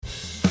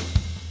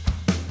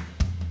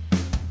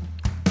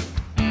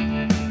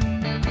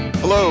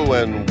Hello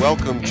and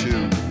welcome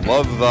to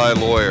Love Thy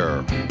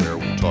Lawyer, where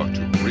we talk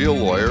to real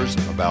lawyers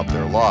about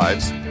their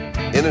lives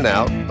in and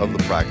out of the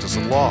practice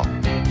of law,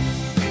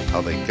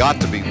 how they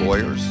got to be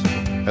lawyers,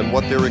 and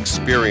what their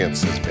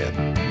experience has been.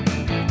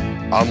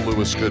 I'm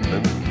Louis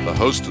Goodman, the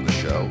host of the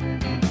show,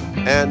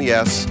 and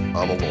yes,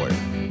 I'm a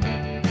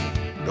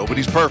lawyer.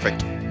 Nobody's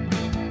perfect.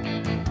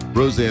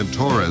 Roseanne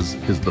Torres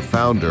is the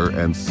founder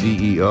and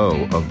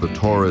CEO of the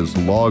Torres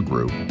Law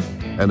Group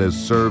and has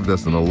served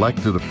as an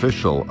elected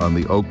official on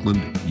the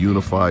Oakland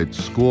Unified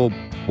School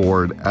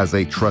Board as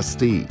a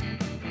trustee.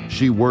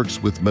 She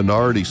works with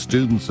minority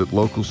students at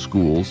local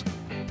schools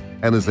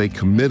and is a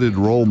committed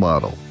role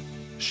model.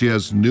 She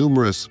has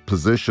numerous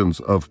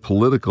positions of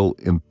political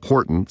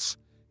importance,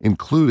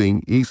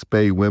 including East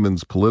Bay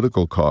Women's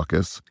Political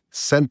Caucus,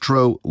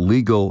 Centro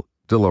Legal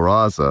de la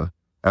Raza,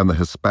 and the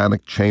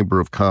Hispanic Chamber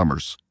of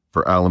Commerce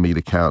for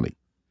Alameda County.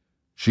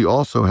 She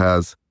also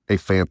has a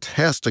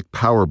fantastic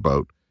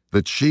powerboat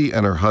that she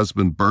and her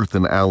husband berth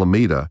in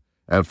Alameda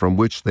and from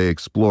which they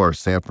explore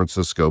San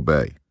Francisco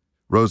Bay.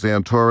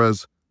 Roseanne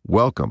Torres,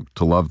 welcome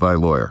to Love Thy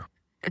Lawyer.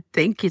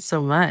 Thank you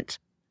so much.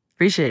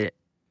 Appreciate it.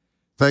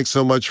 Thanks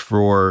so much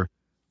for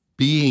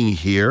being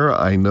here.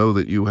 I know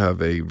that you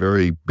have a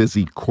very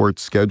busy court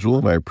schedule,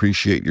 and I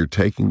appreciate your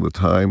taking the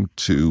time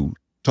to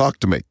talk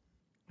to me.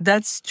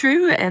 That's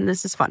true, and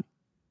this is fun.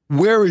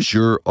 Where is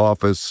your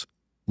office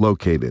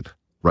located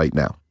right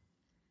now?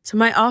 So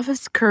my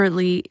office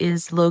currently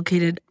is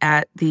located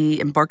at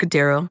the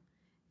Embarcadero,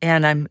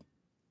 and I'm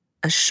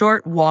a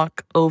short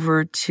walk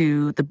over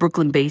to the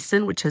Brooklyn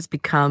Basin, which has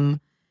become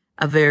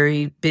a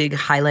very big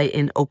highlight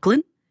in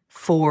Oakland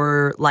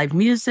for live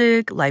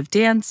music, live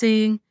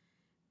dancing,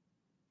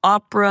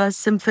 opera,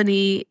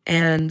 symphony,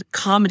 and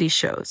comedy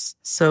shows.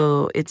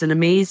 So it's an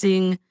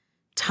amazing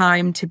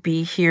time to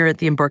be here at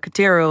the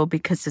Embarcadero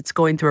because it's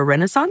going through a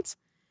renaissance.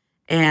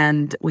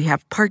 And we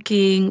have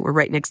parking. We're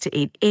right next to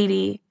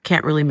 880.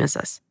 Can't really miss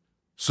us.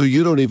 So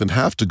you don't even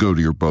have to go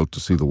to your boat to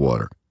see the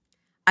water.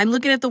 I'm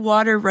looking at the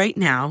water right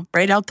now,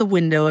 right out the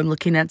window. I'm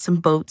looking at some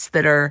boats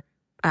that are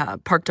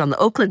parked on the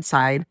Oakland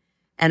side.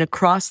 And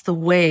across the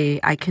way,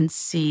 I can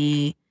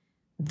see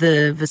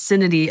the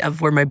vicinity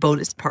of where my boat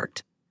is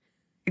parked.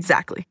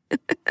 Exactly.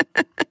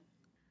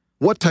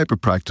 What type of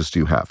practice do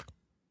you have?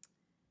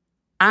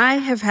 I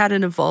have had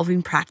an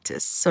evolving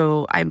practice.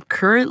 So I'm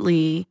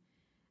currently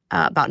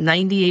about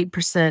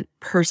 98%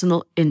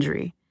 personal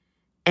injury.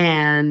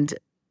 And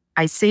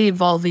I say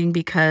evolving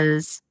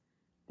because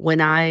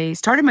when I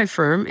started my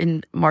firm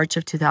in March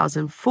of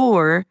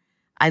 2004,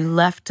 I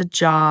left a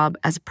job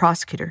as a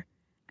prosecutor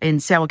in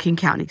San Joaquin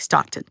County,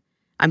 Stockton.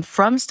 I'm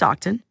from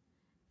Stockton,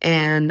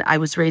 and I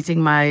was raising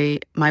my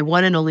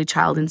one and only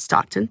child in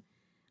Stockton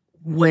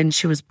when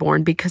she was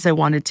born because I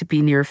wanted to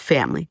be near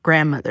family,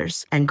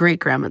 grandmothers and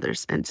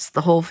great-grandmothers, and just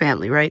the whole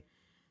family, right?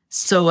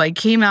 So I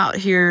came out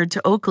here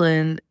to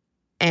Oakland,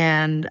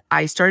 and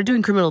I started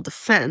doing criminal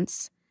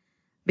defense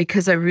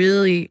because I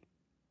really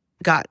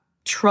got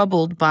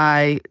troubled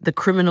by the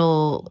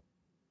criminal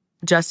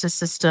justice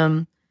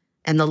system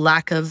and the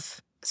lack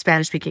of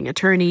Spanish-speaking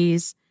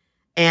attorneys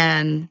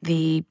and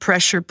the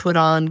pressure put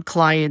on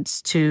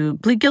clients to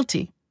plead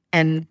guilty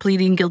and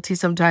pleading guilty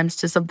sometimes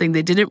to something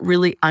they didn't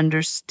really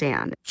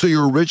understand. So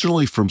you're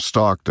originally from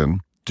Stockton.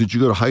 Did you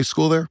go to high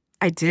school there?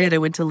 I did. I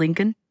went to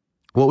Lincoln.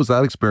 What was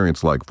that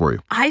experience like for you?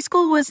 High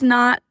school was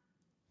not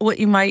what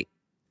you might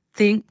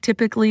think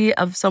typically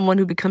of someone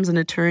who becomes an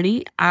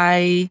attorney.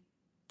 I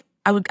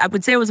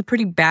would say I was a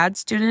pretty bad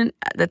student.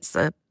 That's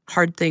a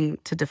hard thing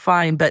to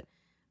define, but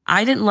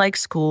I didn't like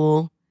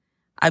school.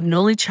 I'm an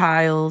only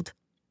child.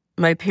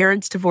 My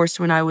parents divorced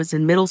when I was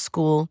in middle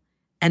school.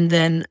 And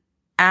then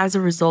as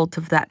a result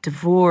of that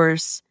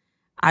divorce,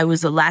 I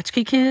was a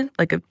latchkey kid,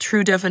 like a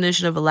true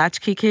definition of a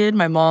latchkey kid.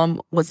 My mom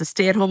was a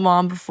stay-at-home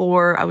mom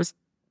before I was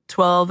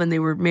 12 and they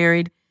were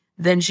married.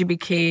 Then she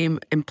became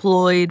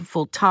employed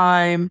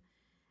full-time.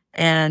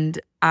 And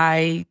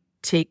I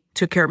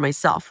took care of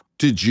myself.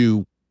 Did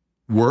you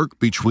work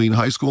between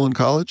high school and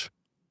college?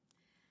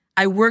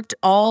 I worked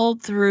all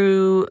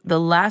through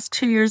the last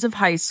 2 years of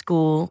high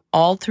school,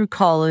 all through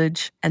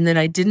college, and then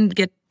I didn't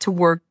get to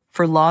work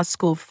for law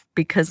school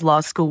because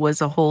law school was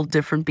a whole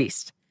different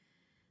beast.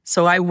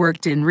 So I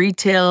worked in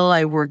retail,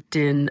 I worked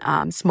in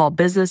small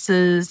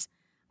businesses,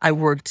 I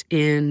worked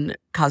in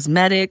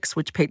cosmetics,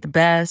 which paid the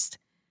best.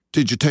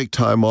 Did you take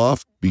time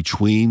off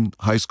between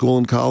high school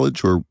and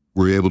college, or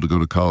were you able to go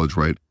to college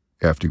right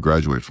after you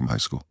graduated from high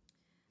school?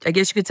 I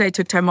guess you could say I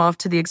took time off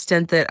to the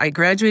extent that I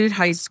graduated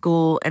high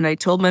school and I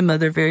told my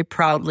mother very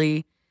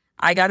proudly,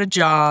 I got a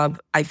job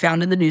I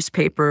found in the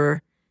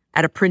newspaper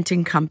at a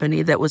printing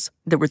company there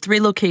were 3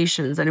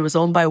 locations and it was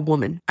owned by a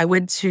woman. I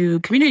went to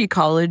community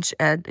college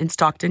in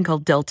Stockton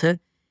called Delta,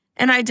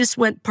 and I just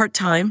went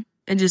part-time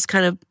and just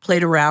kind of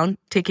played around,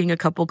 taking a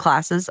couple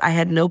classes. I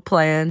had no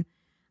plan.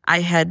 I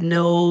had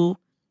no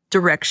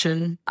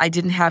direction. I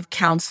didn't have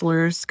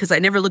counselors because I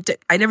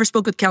never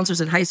spoke with counselors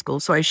in high school.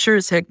 So I sure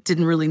as heck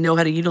didn't really know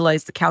how to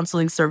utilize the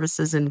counseling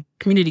services in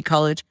community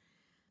college.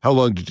 How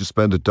long did you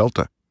spend at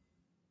Delta?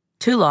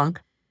 Too long.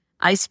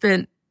 I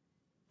spent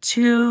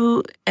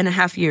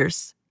 2.5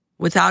 years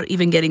without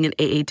even getting an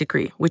AA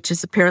degree, which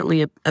is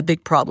apparently a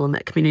big problem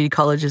at community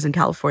colleges in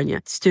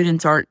California.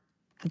 Students aren't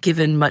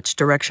given much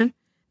direction.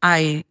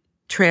 I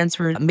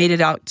transferred, made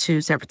it out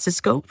to San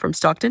Francisco from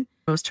Stockton.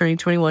 I was turning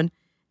 21,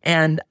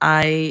 and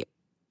I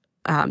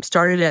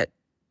started at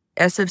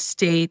SF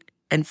State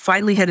and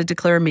finally had to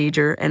declare a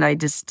major, and I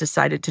just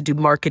decided to do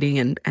marketing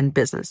and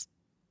business.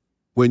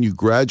 When you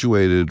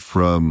graduated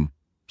from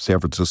San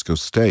Francisco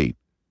State,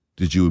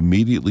 did you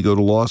immediately go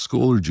to law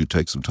school or did you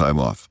take some time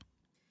off?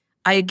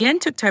 I again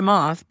took time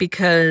off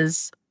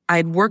because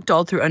I'd worked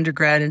all through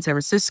undergrad in San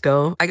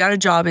Francisco. I got a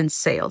job in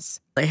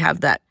sales. I have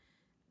that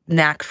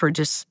knack for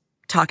just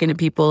talking to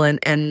people,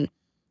 and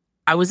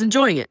I was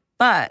enjoying it.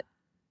 But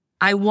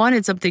I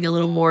wanted something a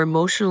little more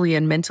emotionally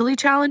and mentally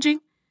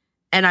challenging.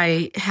 And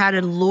I had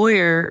a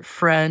lawyer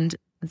friend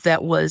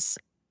that was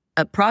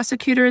a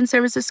prosecutor in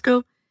San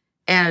Francisco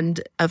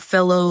and a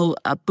fellow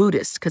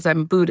Buddhist, because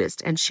I'm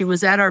Buddhist. And she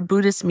was at our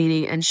Buddhist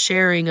meeting and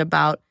sharing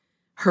about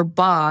her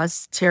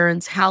boss,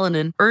 Terrence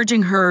Hallinan,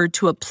 urging her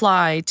to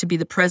apply to be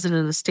the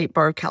president of the State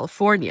Bar of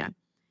California.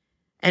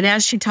 And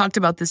as she talked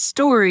about this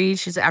story,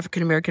 she's an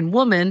African-American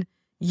woman,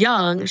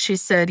 young, she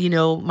said,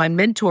 my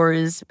mentor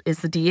is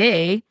the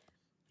DA.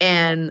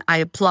 And I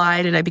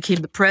applied and I became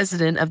the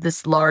president of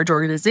this large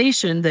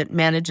organization that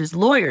manages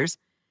lawyers.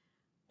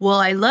 Well,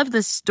 I love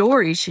this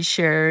story she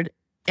shared,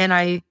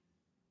 and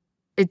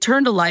it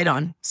turned a light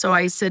on. So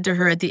I said to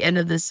her at the end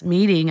of this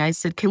meeting, I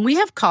said, can we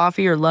have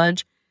coffee or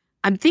lunch?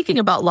 I'm thinking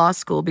about law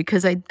school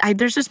because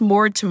there's just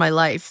more to my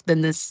life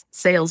than this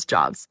sales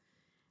jobs.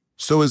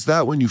 So is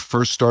that when you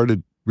first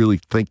started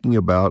really thinking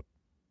about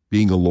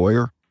being a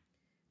lawyer?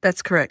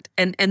 That's correct.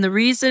 And the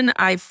reason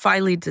I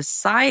finally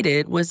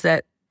decided was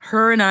that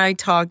her and I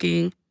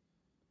talking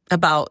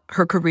about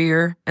her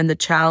career and the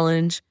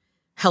challenge,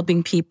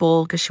 helping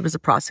people because she was a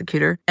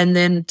prosecutor, and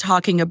then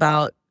talking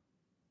about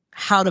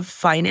how to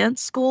finance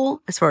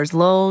school as far as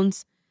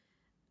loans.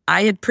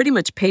 I had pretty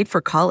much paid for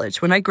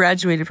college. When I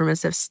graduated from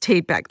SF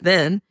State back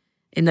then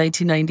in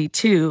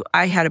 1992,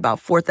 I had about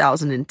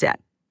 $4,000 in debt.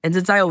 And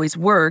since I always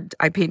worked,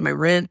 I paid my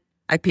rent,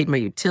 I paid my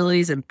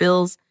utilities and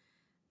bills,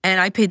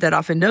 and I paid that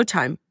off in no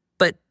time.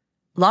 But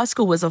law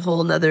school was a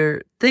whole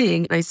nother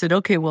thing. I said,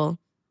 okay, well,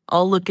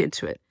 I'll look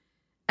into it.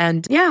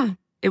 And yeah,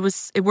 it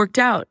worked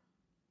out.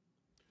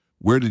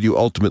 Where did you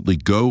ultimately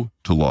go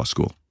to law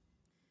school?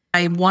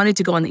 I wanted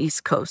to go on the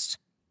East Coast.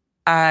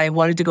 I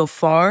wanted to go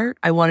far.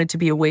 I wanted to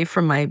be away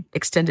from my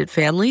extended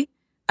family.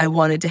 I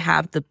wanted to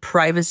have the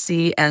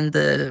privacy and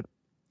the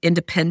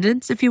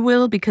independence, if you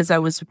will, because I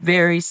was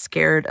very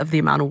scared of the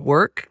amount of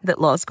work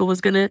that law school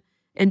was going to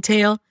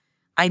entail.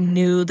 I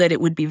knew that it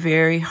would be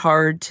very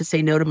hard to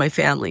say no to my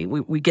family.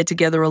 We get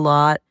together a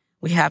lot.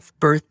 We have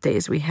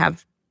birthdays. We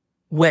have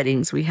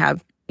weddings, we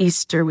have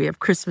Easter, we have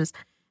Christmas.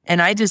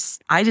 And I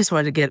just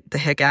wanted to get the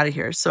heck out of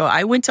here. So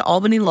I went to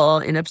Albany Law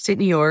in upstate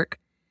New York.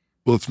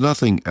 Well, if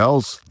nothing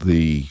else,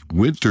 the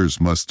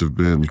winters must have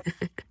been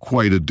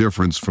quite a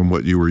difference from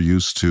what you were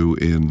used to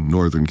in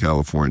Northern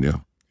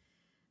California.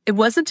 It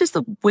wasn't just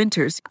the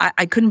winters.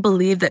 I couldn't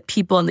believe that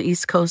people on the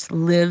East Coast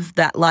live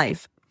that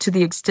life to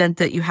the extent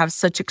that you have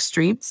such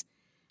extremes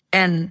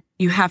and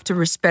you have to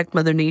respect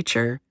Mother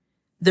Nature.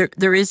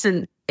 There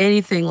isn't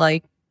anything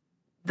like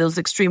those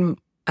extreme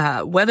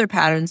weather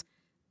patterns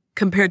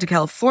compared to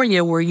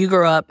California, where you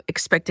grow up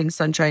expecting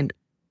sunshine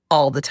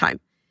all the time,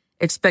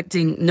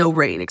 expecting no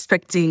rain,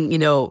 expecting,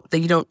 that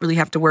you don't really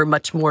have to wear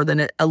much more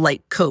than a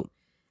light coat.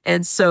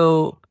 And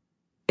so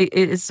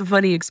it's a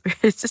funny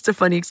experience. It's just a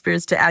funny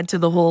experience to add to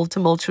the whole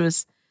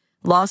tumultuous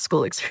law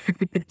school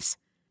experience.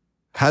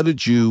 How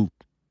did you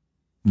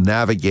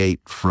navigate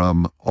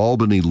from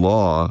Albany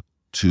Law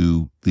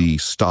to the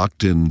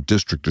Stockton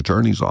District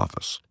Attorney's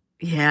Office?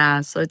 Yeah,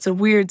 so it's a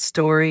weird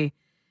story.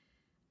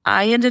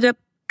 I ended up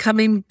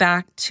coming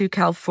back to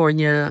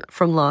California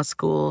from law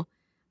school.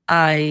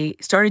 I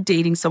started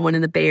dating someone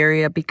in the Bay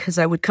Area because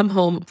I would come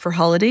home for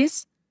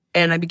holidays,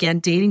 and I began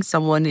dating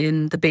someone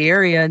in the Bay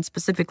Area, and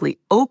specifically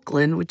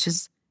Oakland, which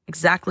is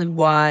exactly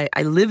why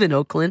I live in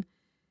Oakland.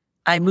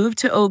 I moved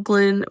to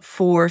Oakland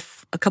for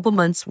a couple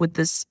months with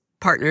this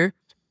partner,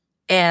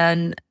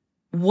 and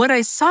what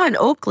I saw in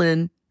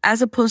Oakland,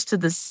 as opposed to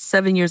the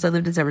 7 years I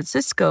lived in San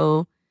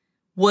Francisco,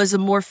 was a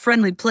more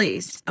friendly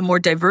place, a more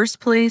diverse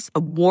place, a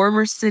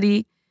warmer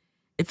city.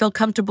 It felt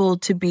comfortable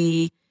to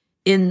be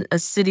in a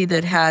city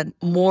that had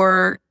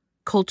more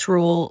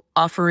cultural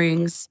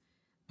offerings,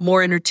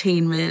 more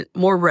entertainment,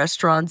 more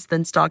restaurants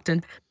than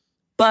Stockton.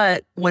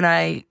 But when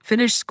I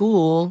finished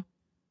school,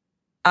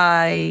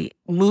 I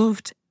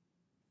moved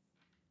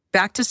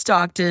back to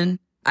Stockton.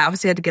 I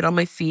obviously had to get on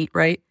my feet,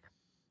 right?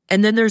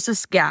 And then there's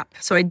this gap.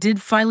 So I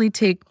did finally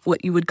take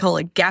what you would call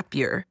a gap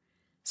year.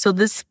 So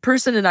this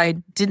person and I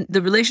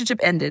the relationship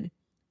ended.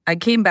 I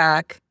came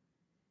back.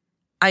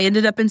 I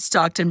ended up in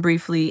Stockton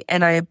briefly,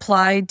 and I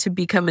applied to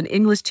become an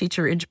English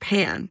teacher in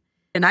Japan.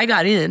 And I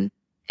got in,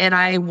 and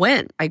I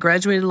went. I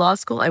graduated law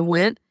school. I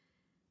went.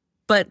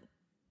 But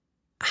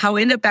how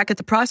I ended up back at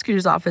the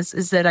prosecutor's office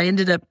is that I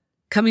ended up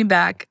coming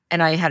back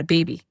and I had a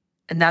baby.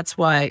 And that's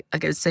why,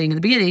 like I was saying in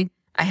the beginning,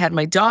 I had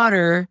my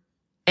daughter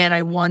and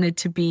I wanted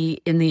to be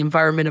in the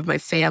environment of my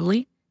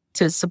family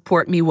to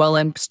support me while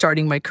I'm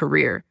starting my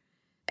career.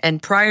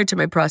 And prior to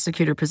my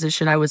prosecutor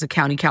position, I was a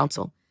county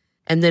counsel.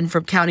 And then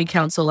from county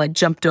counsel, I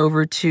jumped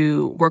over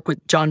to work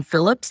with John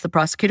Phillips, the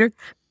prosecutor.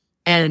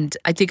 And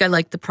I think I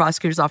liked the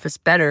prosecutor's office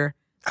better.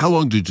 How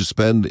long did you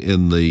spend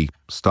in the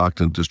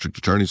Stockton District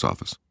Attorney's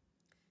office?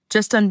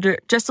 Just a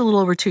little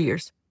over 2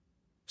 years.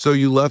 So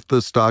you left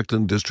the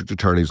Stockton District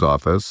Attorney's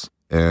office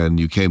and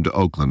you came to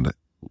Oakland.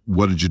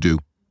 What did you do?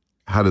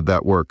 How did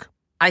that work?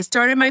 I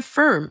started my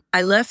firm.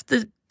 I left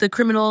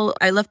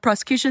I left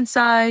prosecution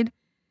side.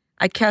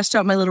 I cashed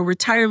out my little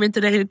retirement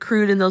that I had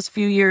accrued in those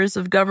few years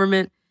of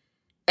government.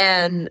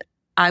 And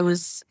I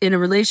was in a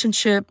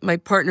relationship. My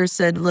partner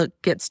said, look,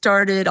 get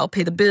started. I'll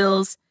pay the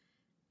bills.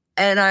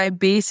 And I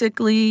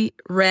basically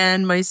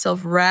ran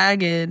myself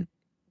ragged,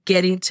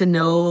 getting to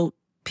know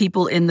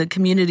people in the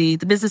community,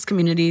 the business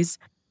communities.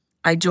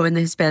 I joined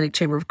the Hispanic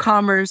Chamber of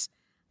Commerce.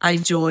 I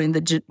joined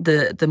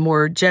the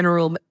more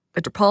general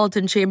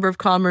Metropolitan Chamber of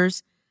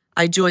Commerce.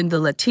 I joined the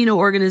Latino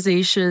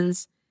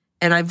organizations,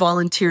 and I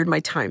volunteered my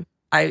time.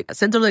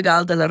 Centro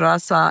Legal de la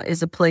Raza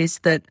is a place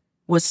that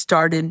was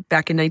started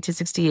back in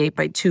 1968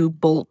 by 2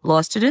 Bolt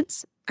law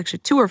students, actually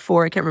 2 or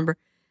 4, I can't remember.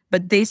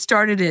 But they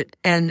started it,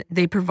 and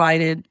they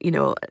provided,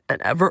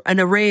 an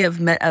array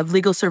of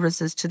legal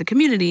services to the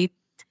community.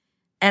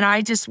 And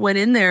I just went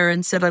in there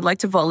and said, I'd like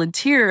to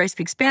volunteer. I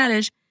speak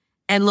Spanish.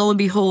 And lo and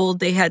behold,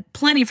 they had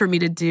plenty for me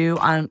to do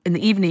in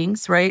the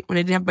evenings, right, when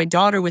I didn't have my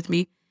daughter with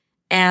me.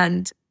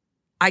 And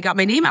I got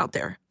my name out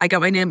there. I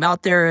got my name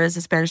out there as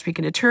a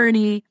Spanish-speaking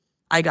attorney.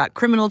 I got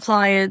criminal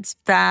clients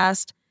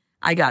fast.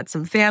 I got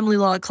some family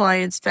law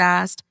clients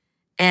fast,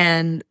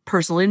 and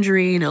personal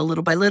injury,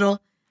 little by little.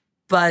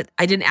 But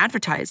I didn't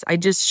advertise. I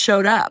just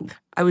showed up.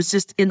 I was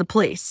just in the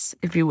place,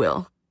 if you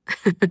will.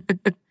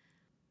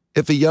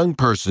 If a young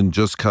person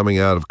just coming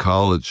out of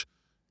college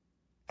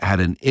had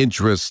an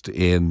interest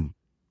in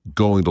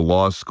going to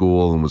law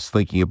school and was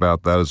thinking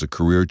about that as a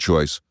career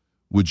choice,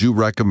 would you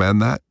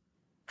recommend that?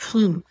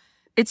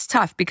 It's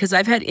tough because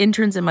I've had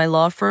interns in my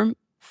law firm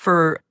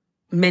for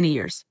many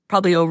years,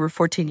 probably over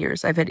 14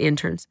 years. I've had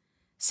interns.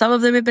 Some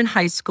of them have been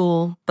high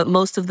school, but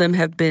most of them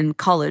have been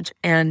college.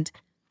 And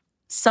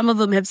some of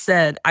them have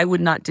said, I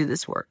would not do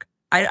this work.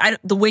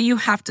 The way you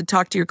have to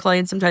talk to your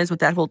clients sometimes with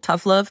that whole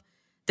tough love,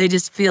 they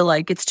just feel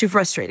like it's too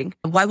frustrating.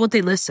 Why won't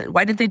they listen?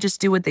 Why didn't they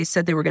just do what they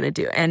said they were going to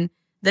do? And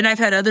then I've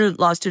had other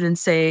law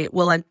students say,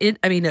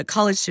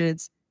 college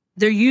students,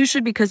 they're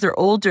usually, because they're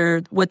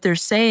older, what they're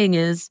saying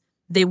is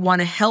they want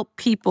to help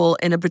people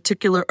in a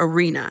particular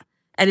arena.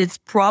 And it's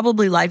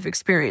probably life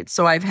experience.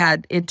 So I've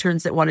had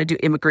interns that want to do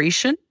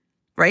immigration,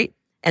 right?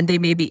 And they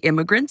may be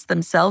immigrants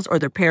themselves, or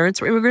their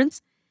parents were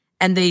immigrants,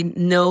 and they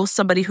know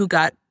somebody who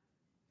got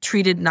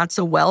treated not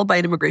so well by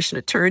an immigration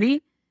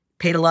attorney,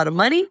 paid a lot of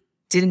money,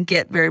 didn't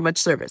get very much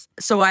service.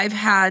 So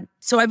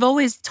I've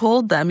always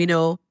told them,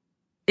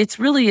 it's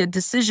really a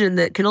decision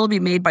that can only be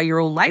made by your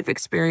own life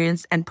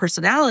experience and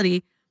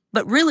personality.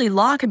 But really,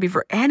 law can be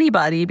for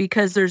anybody,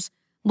 because there's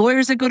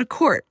lawyers that go to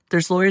court.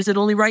 There's lawyers that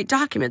only write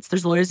documents.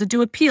 There's lawyers that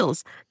do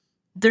appeals.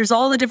 There's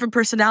all the different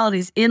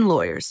personalities in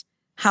lawyers.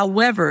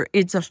 However,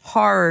 it's a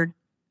hard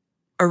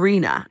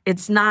arena.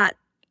 It's not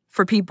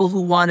for people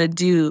who want to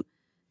do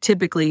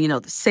typically,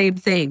 the same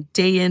thing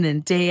day in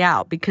and day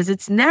out, because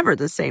it's never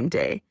the same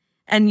day.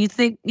 And you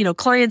think,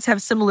 clients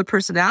have similar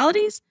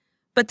personalities,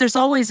 but there's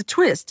always a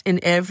twist in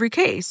every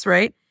case,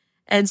 right?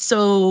 And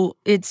so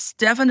it's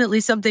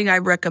definitely something I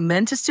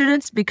recommend to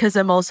students, because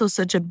I'm also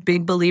such a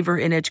big believer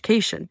in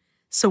education.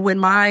 So when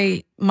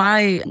my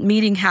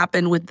meeting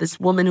happened with this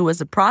woman who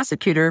was a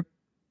prosecutor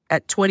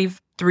at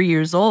 24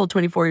 years old,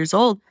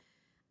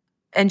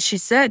 and she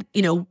said,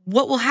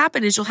 what will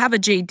happen is you'll have a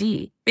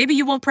JD. Maybe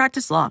you won't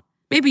practice law.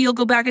 Maybe you'll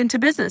go back into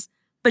business,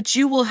 but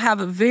you will have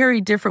a very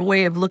different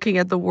way of looking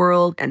at the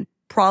world and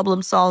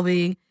problem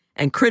solving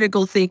and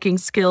critical thinking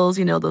skills,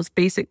 those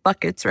basic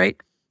buckets, right,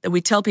 that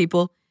we tell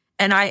people.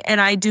 And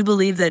I do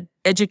believe that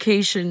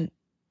education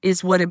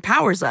is what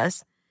empowers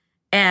us.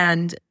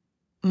 And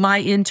my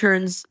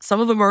interns,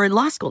 some of them are in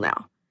law school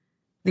now.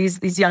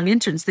 These young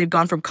interns, they've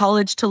gone from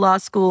college to law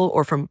school,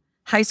 or from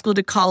high school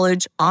to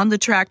college, on the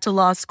track to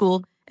law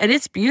school. And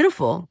it's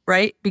beautiful,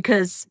 right?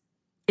 Because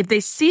if they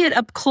see it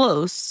up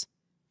close,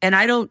 and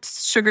I don't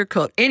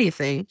sugarcoat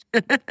anything,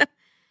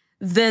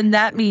 then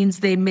that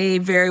means they may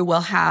very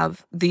well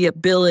have the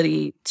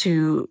ability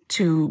to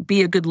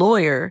be a good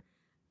lawyer,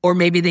 or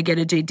maybe they get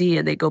a JD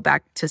and they go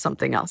back to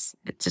something else.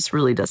 It just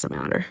really doesn't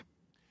matter.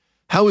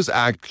 How is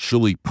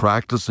actually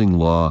practicing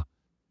law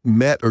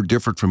met or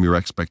different from your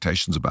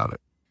expectations about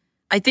it?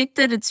 I think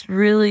that it's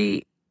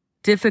really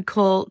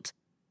difficult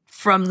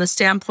from the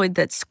standpoint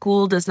that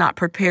school does not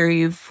prepare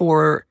you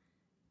for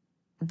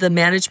the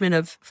management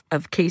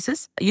of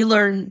cases. You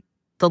learn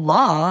the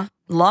law.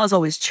 Law is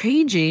always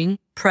changing,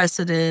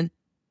 precedent,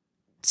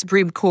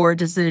 Supreme Court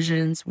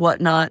decisions,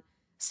 whatnot.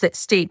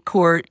 state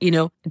court,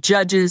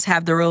 judges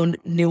have their own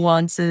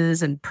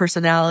nuances and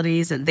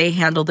personalities, and they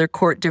handle their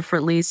court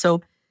differently.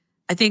 So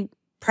I think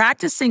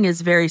practicing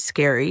is very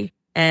scary.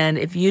 And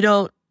if you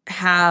don't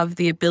have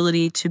the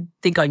ability to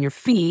think on your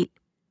feet,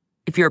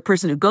 if you're a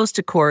person who goes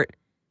to court,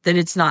 then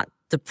it's not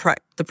the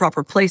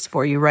proper place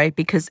for you, right?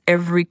 Because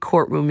every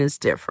courtroom is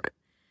different.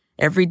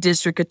 Every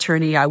district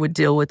attorney I would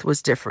deal with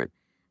was different.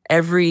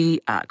 Every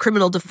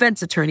criminal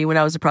defense attorney when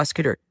I was a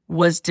prosecutor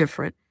was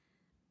different.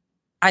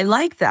 I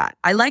like that.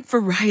 I like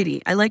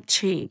variety. I like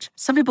change.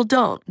 Some people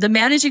don't. The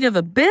managing of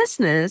a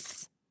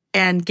business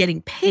and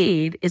getting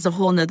paid is a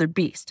whole nother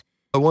beast.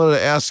 I wanted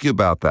to ask you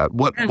about that.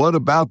 What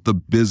about the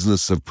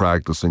business of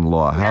practicing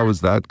law? How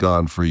has that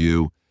gone for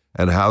you?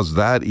 And how's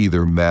that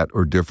either met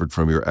or differed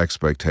from your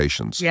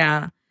expectations?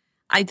 Yeah.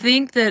 I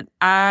think that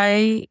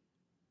I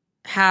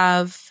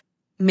have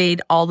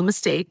made all the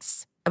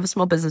mistakes of a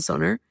small business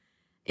owner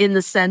in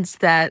the sense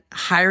that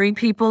hiring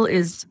people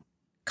is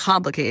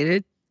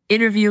complicated.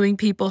 Interviewing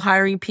people,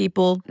 hiring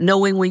people,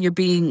 knowing when you're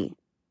being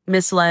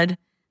misled,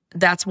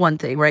 that's one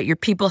thing, right? Your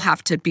people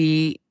have to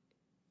be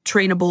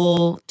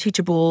trainable,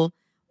 teachable,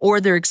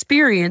 or they're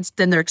experienced,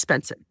 then they're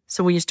expensive.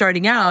 So when you're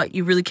starting out,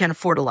 you really can't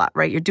afford a lot,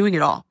 right? You're doing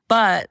it all.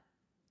 But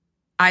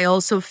I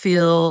also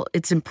feel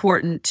it's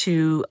important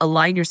to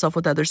align yourself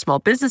with other small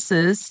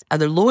businesses,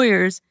 other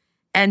lawyers,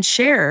 and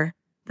share.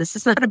 This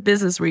is not a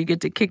business where you get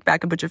to kick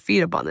back and put your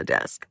feet up on the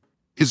desk.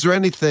 Is there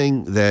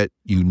anything that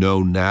you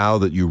know now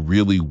that you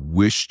really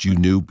wished you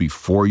knew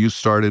before you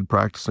started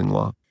practicing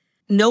law?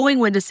 Knowing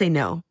when to say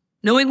no.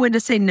 Knowing when to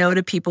say no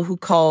to people who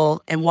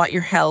call and want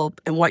your help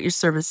and want your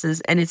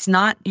services, and it's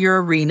not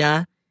your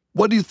arena.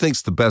 What do you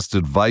think's the best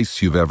advice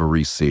you've ever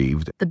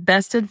received? The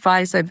best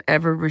advice I've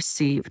ever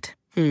received.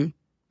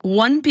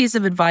 One piece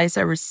of advice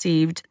I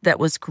received that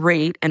was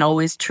great and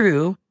always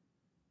true,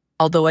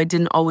 although I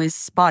didn't always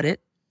spot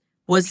it,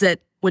 was that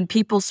when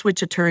people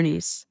switch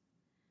attorneys,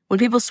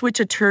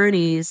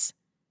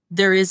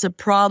 there is a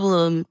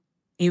problem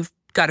you've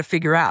got to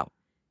figure out.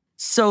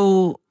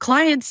 So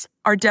clients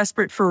are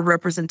desperate for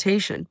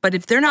representation, but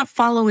if they're not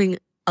following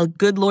a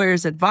good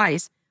lawyer's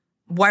advice,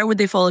 why would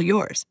they follow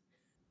yours?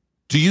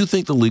 Do you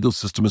think the legal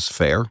system is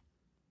fair?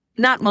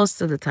 Not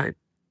most of the time.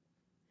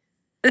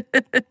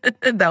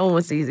 That one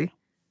was easy.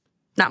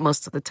 Not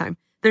most of the time.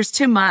 There's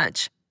too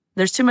much.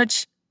 There's too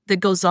much that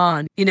goes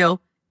on.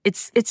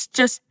 It's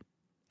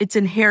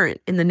inherent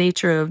in the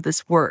nature of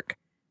this work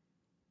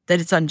that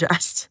it's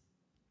unjust.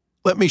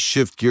 Let me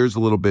shift gears a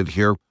little bit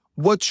here.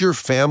 What's your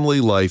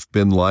family life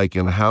been like,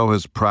 and how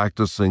has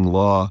practicing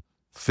law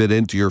fit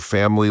into your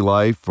family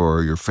life,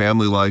 or your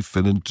family life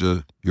fit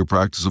into your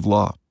practice of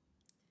law?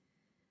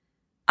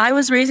 I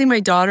was raising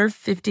my daughter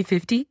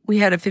 50-50. We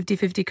had a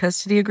 50-50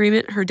 custody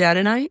agreement, her dad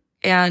and I.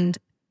 And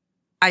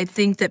I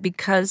think that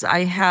because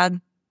I had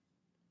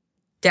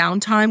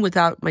downtime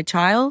without my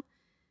child,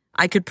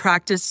 I could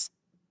practice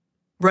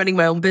running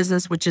my own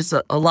business, which is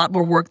a lot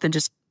more work than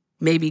just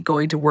maybe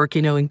going to work,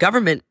 in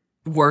government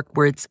work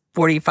where it's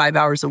 45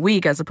 hours a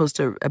week, as opposed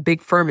to a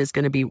big firm is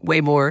going to be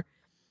way more.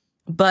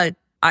 But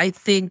I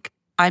think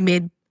I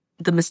made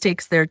the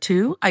mistakes there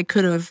too. I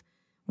could have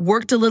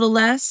worked a little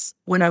less.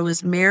 When I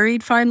was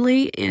married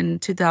finally in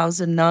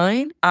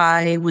 2009,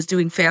 I was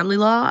doing family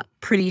law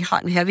pretty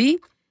hot and heavy,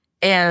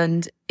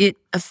 and it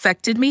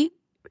affected me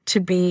to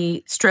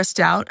be stressed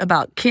out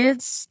about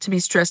kids, to be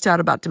stressed out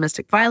about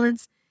domestic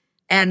violence.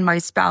 And my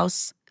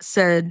spouse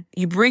said,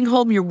 you bring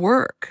home your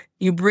work,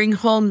 you bring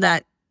home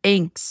that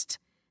angst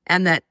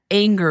and that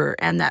anger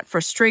and that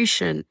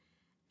frustration.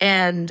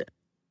 And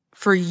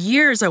for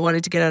years, I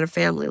wanted to get out of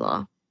family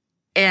law.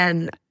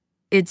 And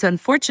it's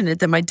unfortunate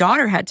that my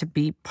daughter had to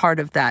be part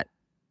of that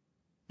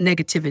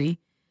negativity.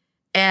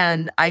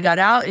 And I got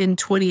out in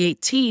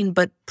 2018,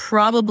 but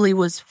probably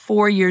was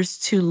 4 years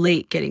too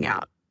late getting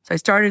out. So I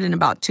started in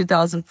about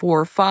 2004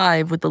 or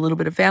 5 with a little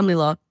bit of family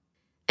law.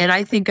 And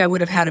I think I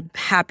would have had a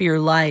happier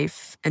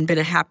life and been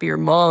a happier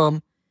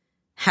mom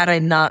had I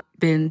not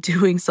been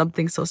doing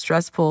something so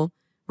stressful,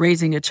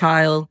 raising a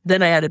child.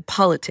 Then I added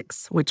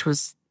politics, which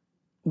was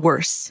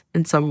worse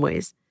in some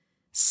ways.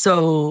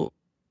 So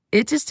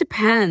it just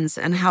depends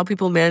on how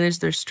people manage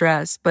their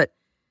stress. But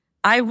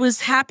I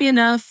was happy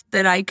enough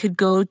that I could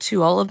go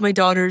to all of my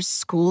daughter's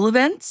school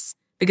events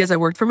because I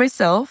worked for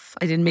myself.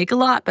 I didn't make a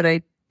lot, but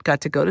I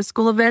got to go to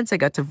school events. I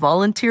got to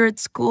volunteer at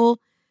school.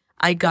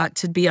 I got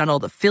to be on all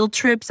the field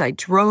trips. I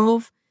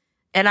drove,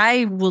 and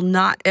I will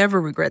not ever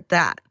regret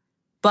that.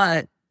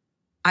 But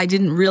I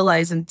didn't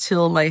realize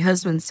until my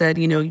husband said,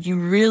 you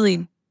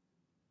really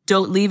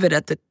don't leave it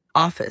at the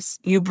office.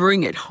 You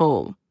bring it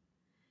home.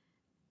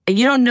 And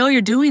you don't know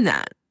you're doing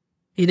that.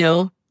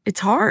 It's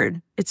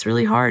hard. It's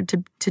really hard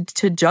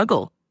to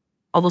juggle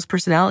all those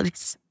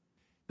personalities.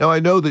 Now, I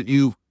know that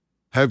you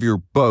have your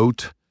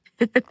boat.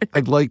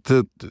 I'd like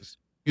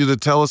you to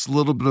tell us a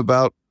little bit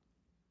about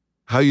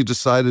how you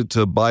decided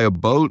to buy a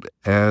boat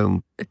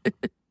and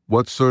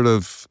what sort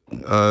of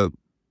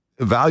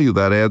value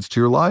that adds to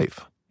your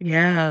life.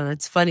 Yeah,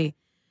 that's funny.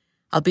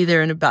 I'll be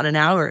there in about an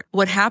hour.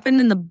 What happened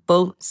in the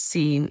boat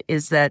scene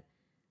is that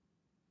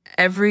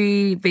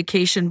every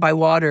vacation by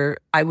water,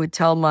 I would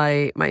tell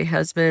my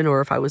husband,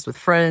 or if I was with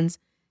friends,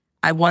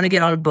 I want to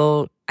get on a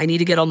boat. I need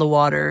to get on the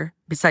water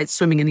besides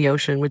swimming in the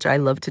ocean, which I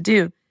love to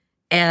do.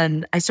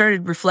 And I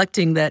started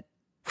reflecting that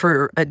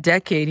for a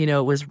decade,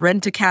 it was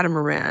rent a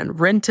catamaran,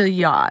 rent a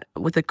yacht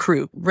with a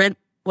crew, rent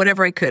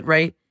whatever I could,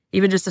 right?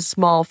 Even just a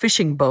small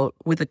fishing boat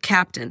with a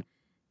captain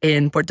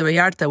in Puerto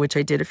Vallarta, which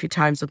I did a few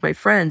times with my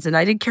friends. And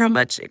I didn't care how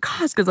much it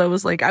cost because I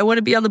was like, I want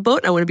to be on the boat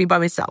and I want to be by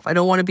myself. I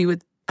don't want to be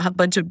with a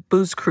bunch of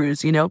booze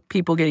crews,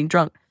 people getting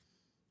drunk.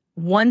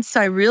 Once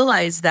I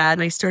realized that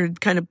and I started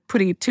kind of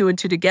putting two and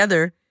two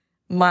together,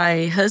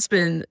 my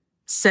husband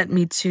sent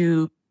me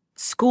to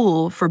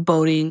school for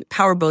boating,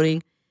 power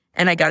boating,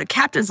 and I got a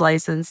captain's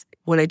license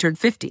when I turned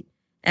 50.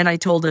 And I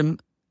told him,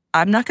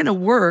 I'm not going to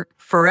work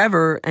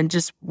forever and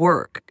just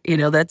work.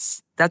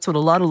 That's what a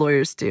lot of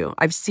lawyers do.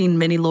 I've seen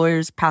many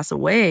lawyers pass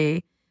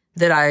away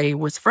that I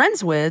was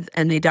friends with,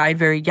 and they died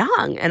very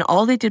young. And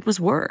all they did was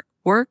work.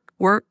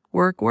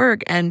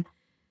 And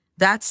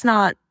that's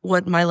not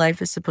what my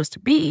life is supposed to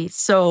be.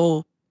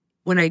 So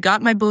when I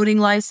got my boating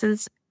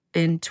license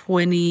in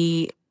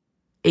 2018,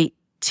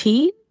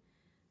 I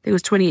think it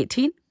was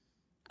 2018,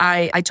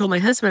 I told my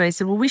husband, I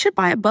said, well, we should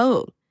buy a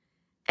boat.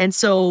 And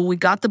so we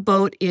got the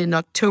boat in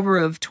October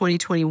of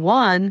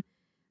 2021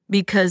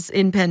 because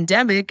in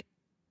pandemic,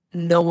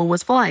 no one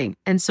was flying.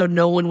 And so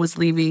no one was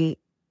leaving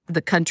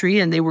the country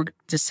and they were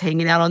just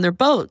hanging out on their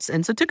boats.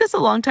 And so it took us a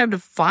long time to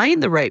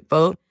find the right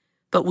boat.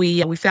 But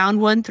we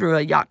found one through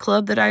a yacht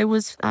club that I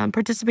was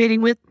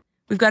participating with.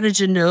 We've got a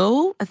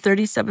Jeanneau, a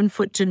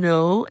 37-foot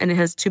Jeanneau, and it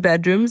has 2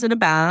 bedrooms and a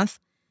bath,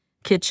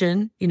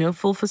 kitchen,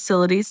 full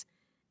facilities.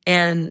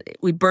 And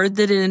we berthed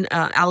it in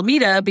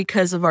Alameda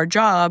because of our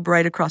job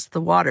right across the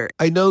water.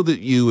 I know that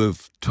you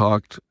have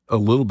talked a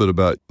little bit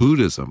about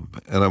Buddhism,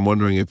 and I'm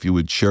wondering if you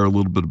would share a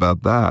little bit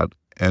about that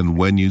and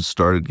when you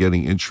started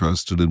getting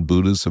interested in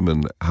Buddhism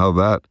and how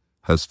that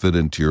has fit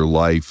into your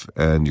life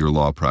and your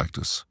law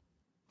practice.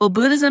 Well,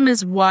 Buddhism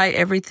is why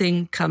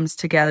everything comes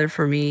together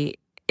for me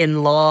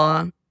in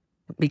law,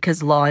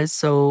 because law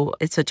is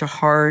it's such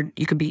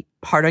you can be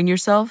hard on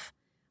yourself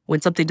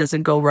when something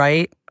doesn't go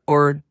right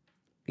or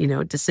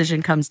a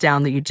decision comes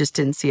down that you just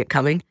didn't see it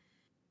coming.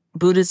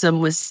 Buddhism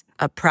was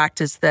a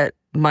practice that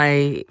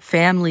my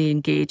family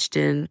engaged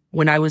in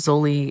when I was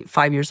only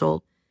 5 years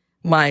old.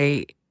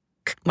 My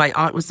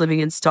aunt was living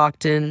in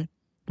Stockton,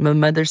 my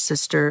mother's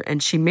sister,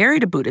 and she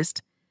married a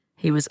Buddhist.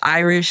 He was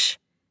Irish.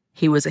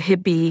 He was a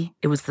hippie.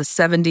 It was the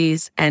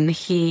 70s. And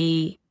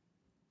he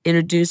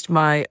introduced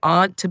my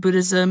aunt to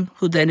Buddhism,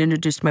 who then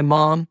introduced my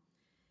mom.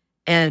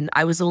 And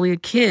I was only a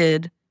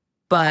kid,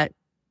 but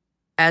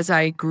as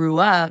I grew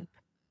up,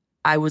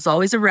 I was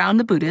always around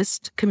the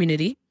Buddhist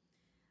community.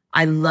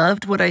 I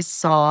loved what I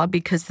saw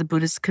because the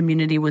Buddhist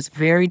community was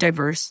very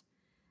diverse.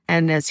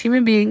 And as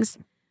human beings,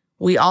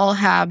 we all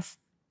have,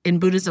 in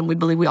Buddhism, we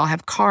believe we all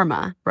have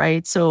karma,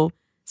 right? So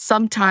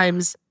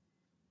sometimes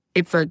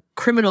if a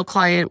criminal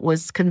client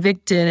was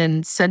convicted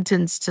and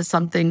sentenced to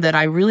something that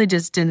I really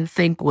just didn't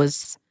think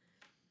was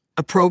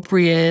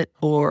appropriate,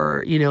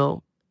 or,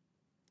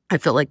 I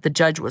felt like the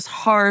judge was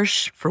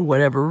harsh for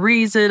whatever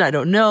reason. I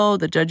don't know.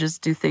 The judges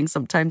do things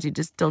sometimes you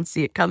just don't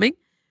see it coming,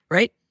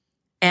 right?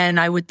 And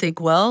I would think,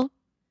 well,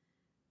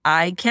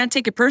 I can't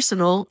take it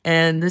personal.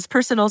 And this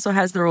person also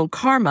has their own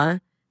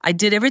karma. I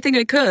did everything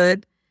I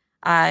could.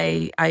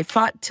 I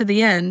fought to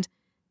the end,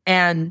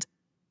 and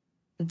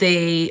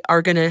they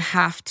are going to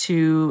have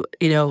to,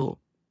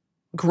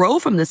 grow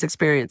from this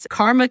experience.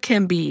 Karma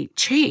can be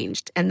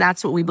changed. And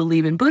that's what we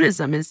believe in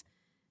Buddhism, is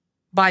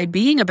by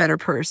being a better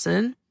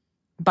person,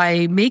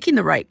 by making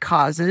the right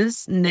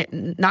causes,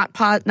 not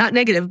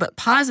negative, but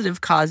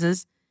positive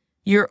causes,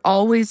 you're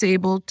always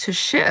able to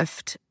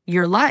shift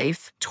your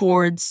life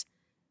towards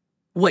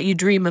what you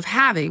dream of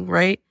having,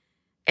 right?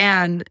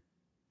 And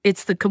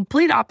it's the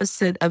complete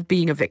opposite of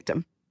being a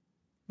victim.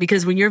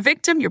 Because when you're a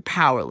victim, you're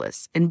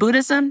powerless. In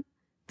Buddhism,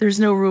 there's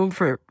no room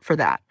for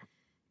that.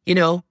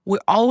 We're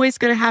always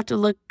going to have to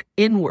look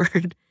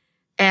inward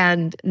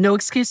and no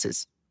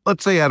excuses.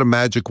 Let's say you had a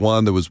magic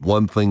wand, there was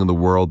one thing in the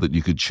world that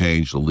you could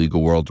change, the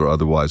legal world or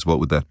otherwise. What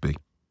would that be?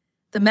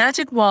 The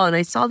magic wand,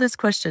 I saw this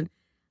question.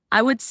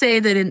 I would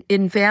say that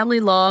in family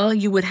law,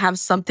 you would have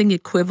something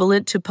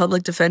equivalent to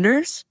public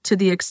defenders, to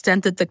the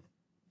extent that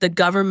the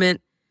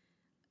government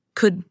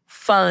could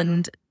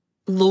fund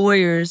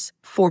lawyers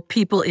for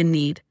people in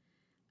need.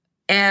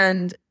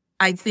 And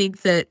I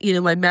think that,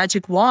 my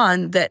magic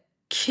wand, that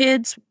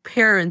kids'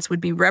 parents would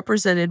be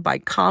represented by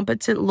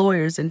competent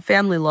lawyers in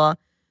family law,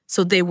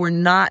 so they were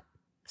not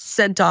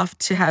sent off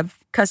to have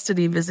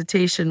custody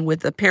visitation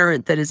with a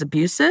parent that is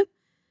abusive,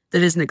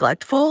 that is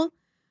neglectful,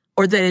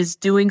 or that is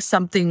doing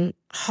something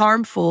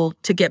harmful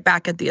to get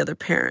back at the other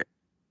parent.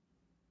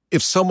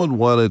 If someone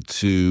wanted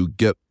to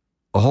get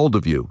a hold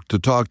of you, to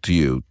talk to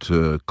you,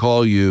 to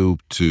call you,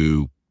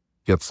 to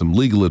get some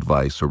legal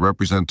advice or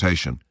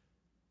representation,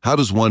 how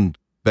does one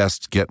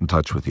best get in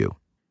touch with you?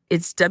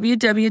 It's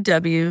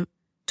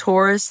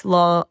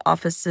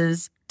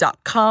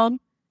www.tauruslawoffices.com.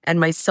 And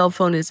my cell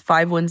phone is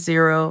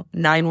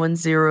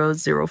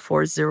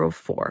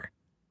 510-910-0404.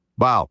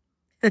 Wow.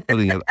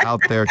 Putting it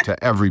out there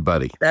to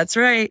everybody. That's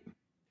right.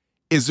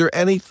 Is there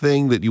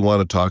anything that you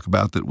want to talk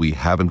about that we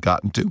haven't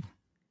gotten to?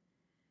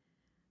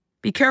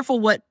 Be careful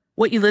what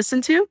you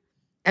listen to,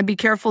 and be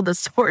careful the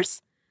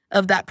source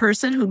of that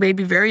person who may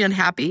be very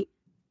unhappy.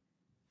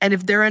 And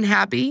if they're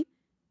unhappy,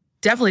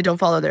 definitely don't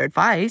follow their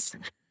advice.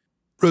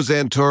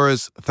 Roseanne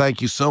Torres,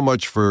 thank you so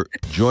much for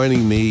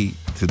joining me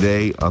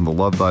today on the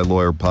Love Thy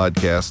Lawyer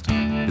podcast.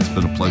 It's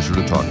been a pleasure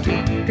to talk to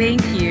you.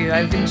 Thank you.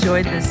 I've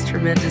enjoyed this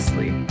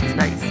tremendously. It's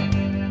nice.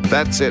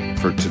 That's it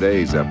for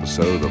today's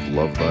episode of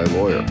Love Thy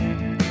Lawyer.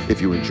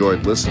 If you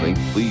enjoyed listening,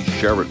 please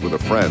share it with a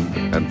friend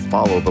and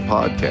follow the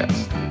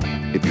podcast.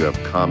 If you have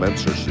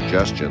comments or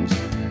suggestions,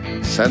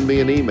 send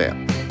me an email.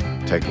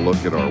 Take a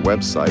look at our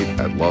website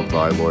at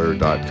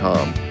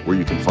lovethylawyer.com, where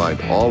you can find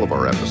all of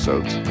our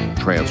episodes,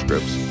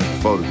 transcripts,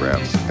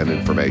 photographs, and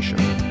information.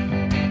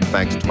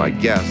 Thanks to my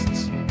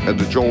guests, and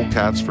to Joel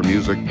Katz for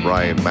music,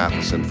 Brian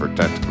Matheson for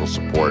technical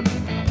support,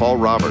 Paul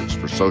Roberts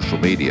for social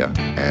media,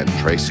 and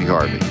Tracy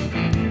Harvey.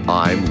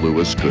 I'm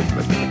Louis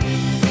Goodman.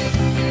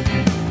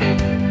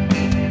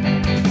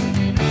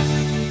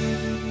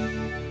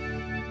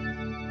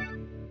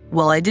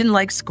 Well, I didn't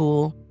like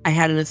school. I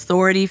had an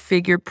authority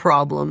figure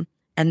problem,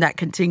 and that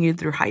continued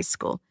through high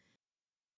school.